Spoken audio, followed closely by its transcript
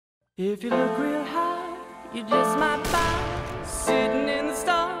If you look real high, you just might find sitting in the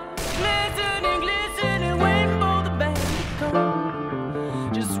stars, glistening, glistening, waiting for the band to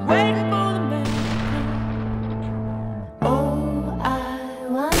come. Just waiting for the band to come. Oh, I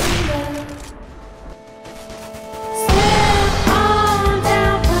wonder. Step on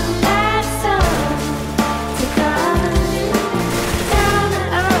down from that sun to come down to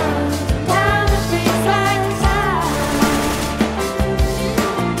earth, down to things like time.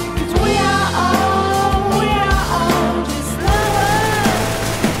 'Cause we are all just lovers,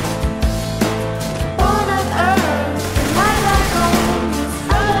 born on earth, and light like gold is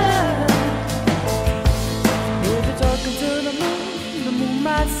earth. If you're talking to the moon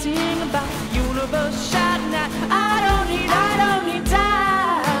might sing about the universe shining out. I don't need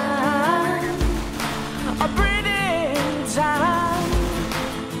time, a breathing time.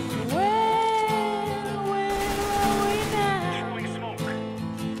 Where are we now?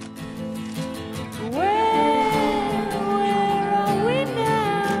 Where are we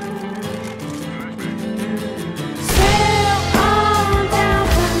now? Sail on down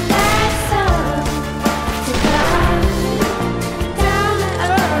from that sun to climb down to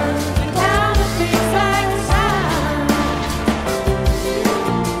earth and down to things like time.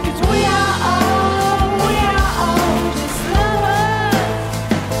 'Cause we are all just lovers,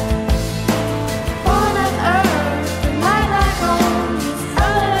 born on earth and light like gold is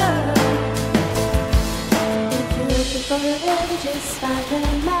earth. If you're looking for a lady, just find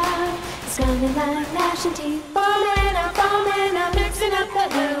them out. It's coming like gnashing teeth, falling out, mixing up the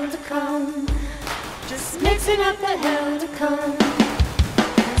hell to come. Just mixing up the hell to come.